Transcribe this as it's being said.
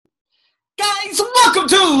Guys, welcome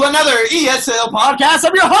to another ESL podcast.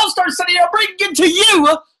 I'm your host, Arsenio, bringing to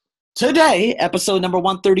you today, episode number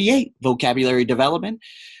 138, Vocabulary Development,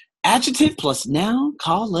 Adjective plus Noun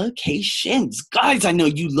Collocations. Guys, I know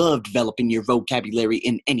you love developing your vocabulary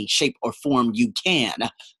in any shape or form you can,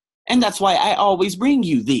 and that's why I always bring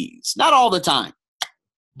you these. Not all the time,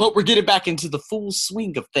 but we're getting back into the full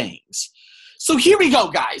swing of things. So here we go,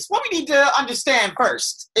 guys. What we need to understand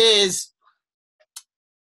first is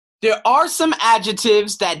there are some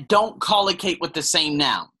adjectives that don't collocate with the same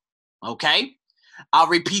noun, okay? I'll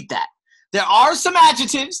repeat that. There are some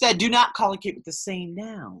adjectives that do not collocate with the same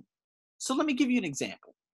noun. So let me give you an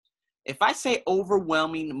example. If I say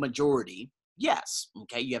overwhelming majority, yes,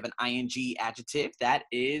 okay, you have an ing adjective that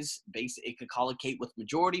is basic. It could collocate with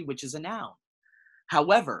majority, which is a noun.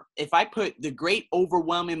 However, if I put the great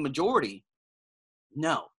overwhelming majority,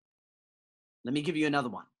 no. Let me give you another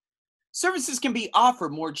one. Services can be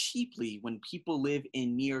offered more cheaply when people live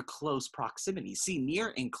in near close proximity. See,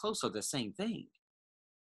 near and close are the same thing.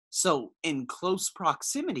 So in close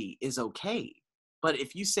proximity is okay. But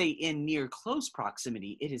if you say in near close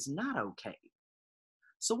proximity, it is not okay.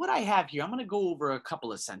 So what I have here, I'm going to go over a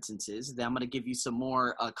couple of sentences. Then I'm going to give you some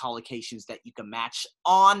more collocations that you can match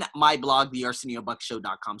on my blog,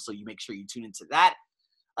 thearseniobuckshow.com. So you make sure you tune into that.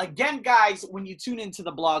 Again, guys, when you tune into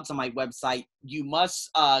the blogs on my website, you must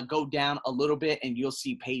go down a little bit and you'll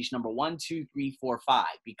see page number 1, 2, 3, 4, 5,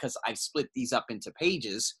 because I've split these up into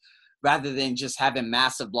pages rather than just having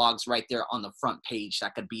massive blogs right there on the front page.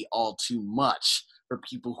 That could be all too much for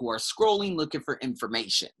people who are scrolling looking for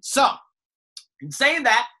information. So, in saying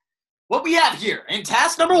that, what we have here in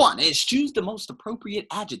task number 1 is choose the most appropriate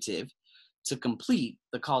adjective to complete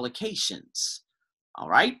the collocations. All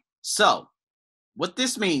right? So, what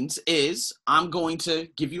this means is I'm going to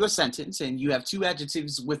give you a sentence and you have 2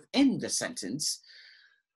 adjectives within the sentence,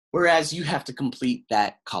 whereas you have to complete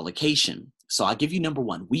that collocation. So I'll give you number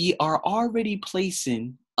 1. We are already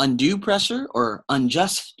placing undue pressure or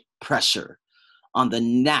unjust pressure on the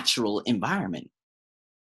natural environment.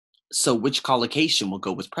 So which collocation will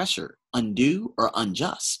go with pressure, undue or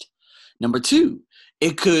unjust? Number 2,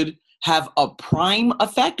 it could have a prime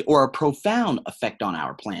effect or a profound effect on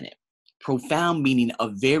our planet. Profound meaning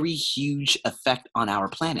a very huge effect on our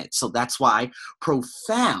planet. So that's why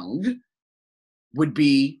profound would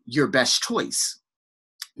be your best choice.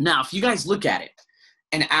 Now, if you guys look at it,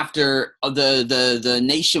 and after the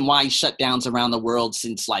nationwide shutdowns around the world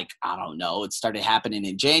since, it started happening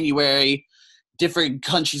in January, different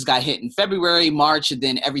countries got hit in February, March, and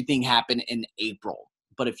then everything happened in April.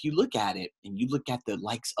 But if you look at it and you look at the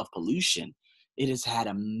likes of pollution, it has had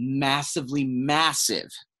a massive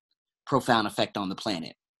profound effect on the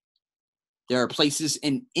planet. There are places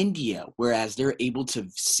in India, whereas they're able to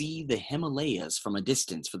see the Himalayas from a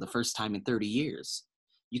distance for the first time in 30 years.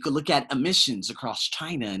 You could look at emissions across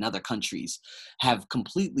China and other countries have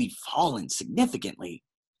completely fallen significantly.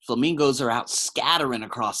 Flamingos are out scattering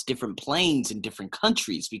across different plains in different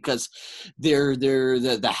countries because they're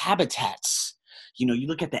the habitats. You know, you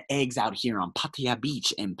look at the eggs out here on Pattaya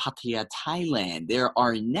Beach in Pattaya, Thailand. There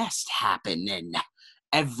are nests happening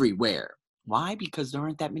everywhere. Why? Because there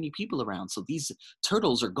aren't that many people around. So these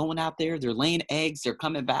turtles are going out there, they're laying eggs, they're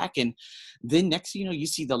coming back, and then next thing you know, you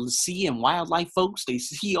see the sea and wildlife folks, they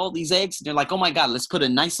see all these eggs, and they're like, oh my God, let's put a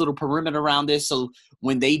nice little perimeter around this so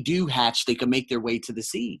when they do hatch, they can make their way to the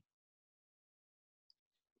sea.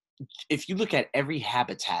 If you look at every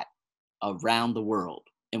habitat around the world,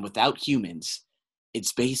 and without humans,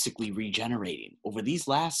 it's basically regenerating. Over these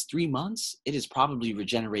last 3 months, it has probably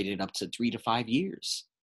regenerated up to 3 to 5 years.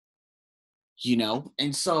 You know,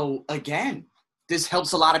 and so again, this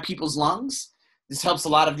helps a lot of people's lungs. This helps a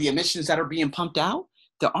lot of the emissions that are being pumped out.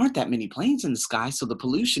 There aren't that many planes in the sky, so the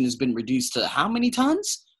pollution has been reduced to how many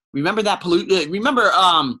tons? Remember that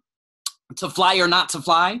To Fly or Not to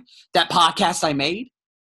Fly, that podcast I made?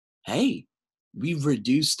 Hey, we've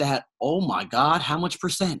reduced that. Oh my God, how much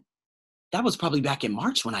percent? That was probably back in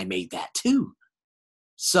March when I made that too.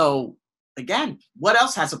 So again, what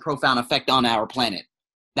else has a profound effect on our planet?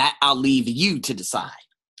 That I'll leave you to decide.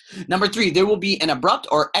 Number 3, there will be an abrupt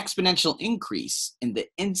or exponential increase in the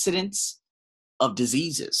incidence of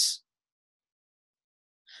diseases.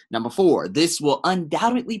 Number 4, this will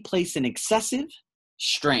undoubtedly place an excessive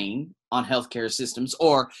strain on healthcare systems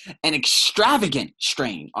or an extravagant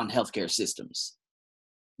strain on healthcare systems.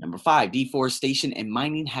 Number 5, deforestation and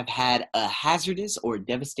mining have had a hazardous or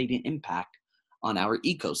devastating impact on our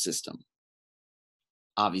ecosystem.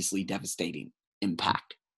 Obviously, devastating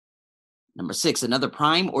impact. Number 6, another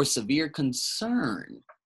prime or severe concern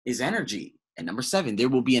is energy. And number 7, there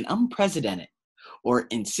will be an unprecedented or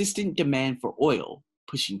insistent demand for oil,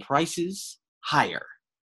 pushing prices higher.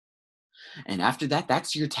 And after that,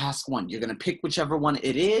 that's your task one. You're going to pick whichever one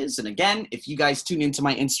it is. And again, if you guys tune into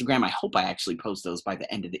my Instagram, I hope I actually post those by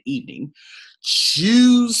the end of the evening.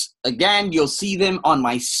 Choose, again, you'll see them on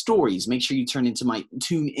my stories. Make sure you tune into my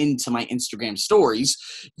Instagram stories.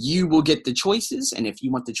 You will get the choices. And if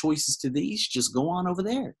you want the choices to these, just go on over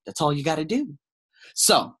there. That's all you got to do.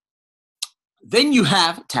 So then you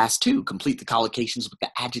have task 2, complete the collocations with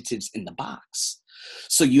the adjectives in the box.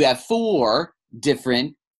 So you have 4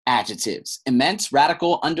 different adjectives: immense,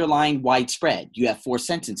 radical, underlined, widespread. You have 4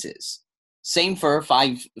 sentences. Same for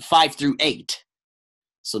 5 through 8.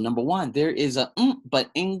 So number 1, there is a but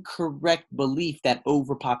incorrect belief that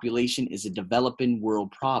overpopulation is a developing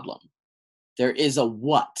world problem. There is a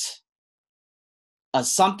what? A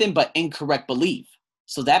something but incorrect belief.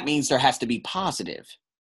 So that means there has to be positive.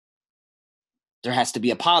 There has to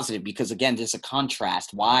be a positive because, again, there's a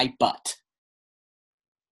contrast. Why but?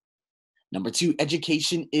 Number 2,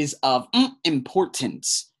 education is of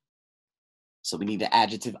importance. So we need the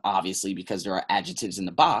adjective, obviously, because there are adjectives in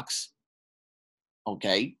the box.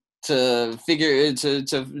 Okay, to figure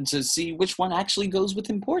to see which one actually goes with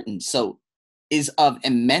importance. So is of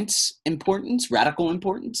immense importance, radical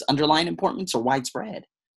importance, underlying importance, or widespread?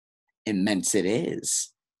 Immense it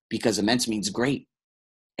is, because immense means great.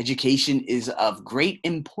 Education is of great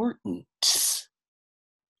importance.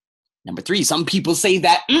 Number 3, some people say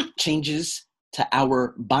that changes to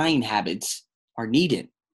our buying habits are needed.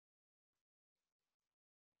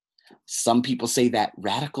 Some people say that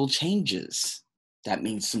radical changes, that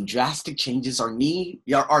means some drastic changes are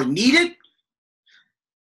needed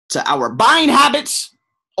to our buying habits,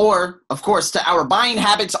 or, of course, to our buying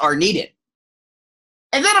habits are needed.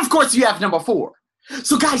 And then, of course, you have number 4.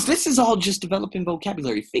 So, guys, this is all just developing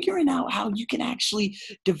vocabulary, figuring out how you can actually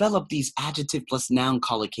develop these adjective plus noun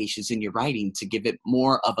collocations in your writing to give it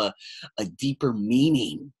more of a deeper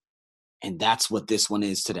meaning. And that's what this one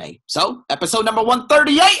is today. So, episode number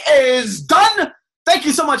 138 is done. Thank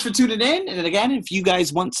you so much for tuning in. And again, if you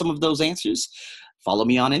guys want some of those answers, follow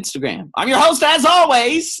me on Instagram. I'm your host, as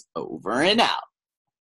always. Over and out.